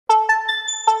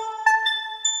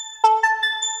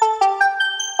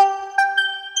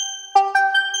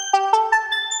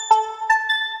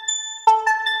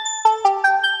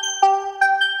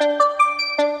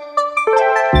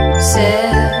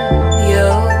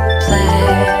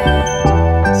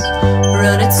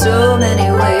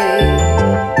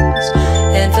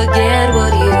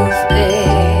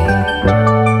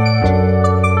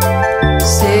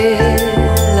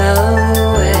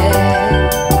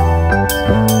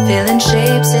filling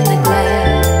shapes in the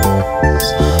glass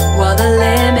while the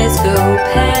limits go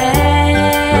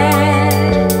past.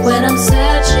 When I'm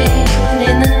searching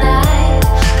in the night,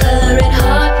 coloring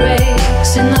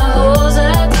heartbreaks in the holes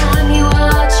of time, you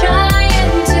are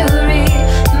trying to read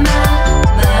my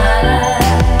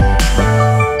mind.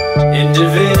 In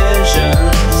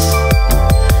divisions,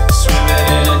 swimming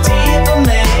in a deeper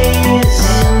maze.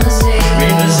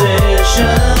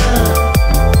 Reposition,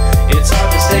 it's hard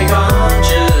to stay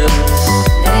conscious.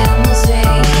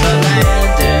 When I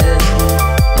landed,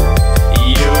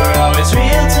 you were always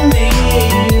real to me.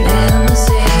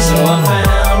 So I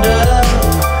found her,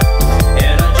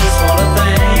 and I just wanna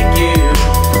thank you.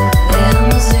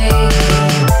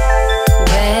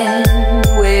 When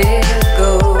we're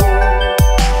gold,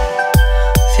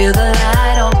 feel the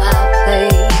light on my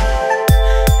plate,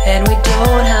 and we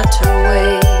don't have to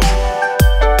wait.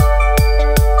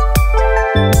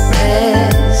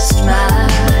 Rest my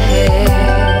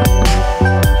head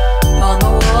on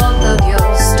the warmth of your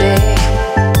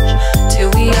stage till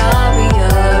we are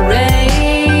rearranged.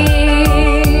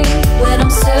 When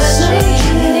I'm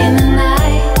searching in the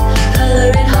night,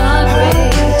 coloring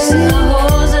heartbreaks in the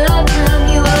holes of time,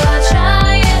 you are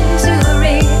trying to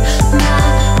read my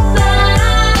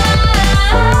mind.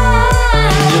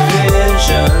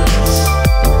 Divisions,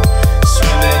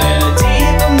 swimming in a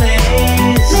deeper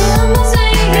maze.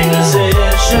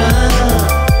 Reposition,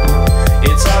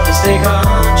 it's hard to stay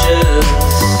conscious.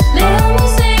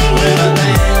 When I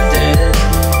landed,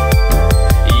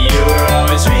 you were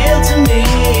always real to me.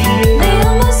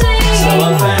 So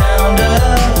I found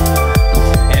her,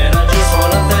 and I just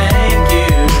wanna thank you.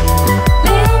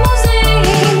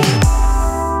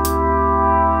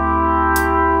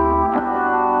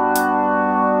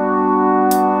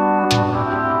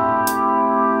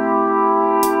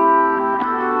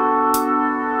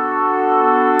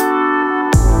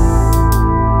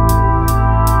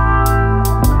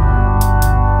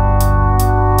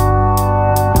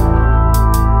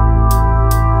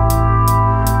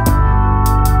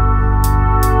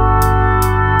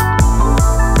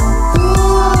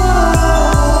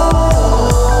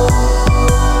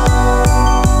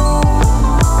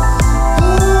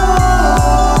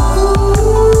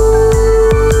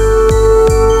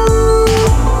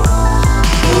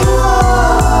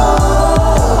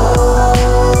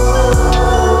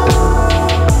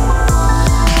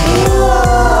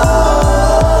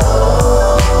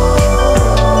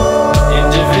 In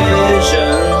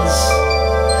divisions,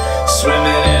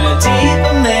 swimming in a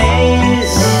deeper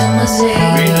maze.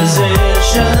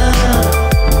 Reposition,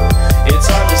 it's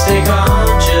hard to stay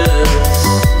conscious.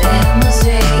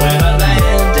 When I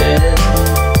landed,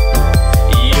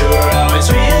 you were always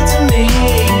real to me.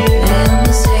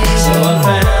 So I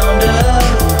found her,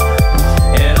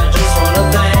 and I just wanna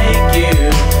thank you.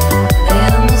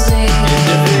 In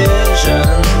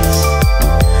divisions,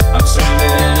 I'm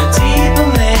swimming in a deeper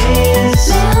maze.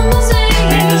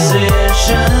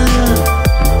 Reposition,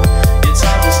 it's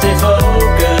hard to stay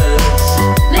focused.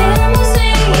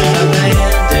 When I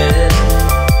landed,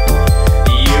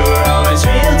 you were always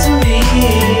real to me.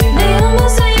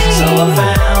 So I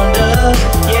found her,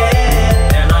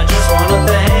 yeah, and I just wanna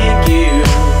thank you.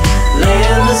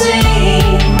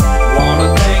 Limousine, wanna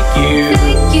thank you.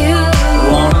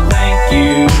 Wanna thank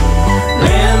you.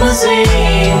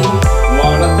 Limousine,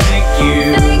 wanna thank you.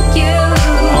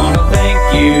 Wanna thank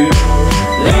you.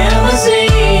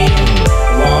 Limousine,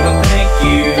 wanna thank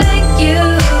you.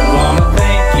 Wanna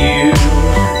thank you.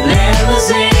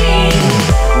 Limousine,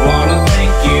 wanna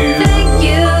thank you.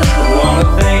 Wanna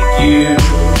thank you.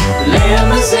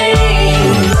 Limousine,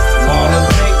 wanna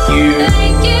thank you.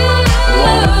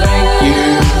 Wanna thank you.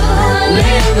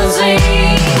 Limousine.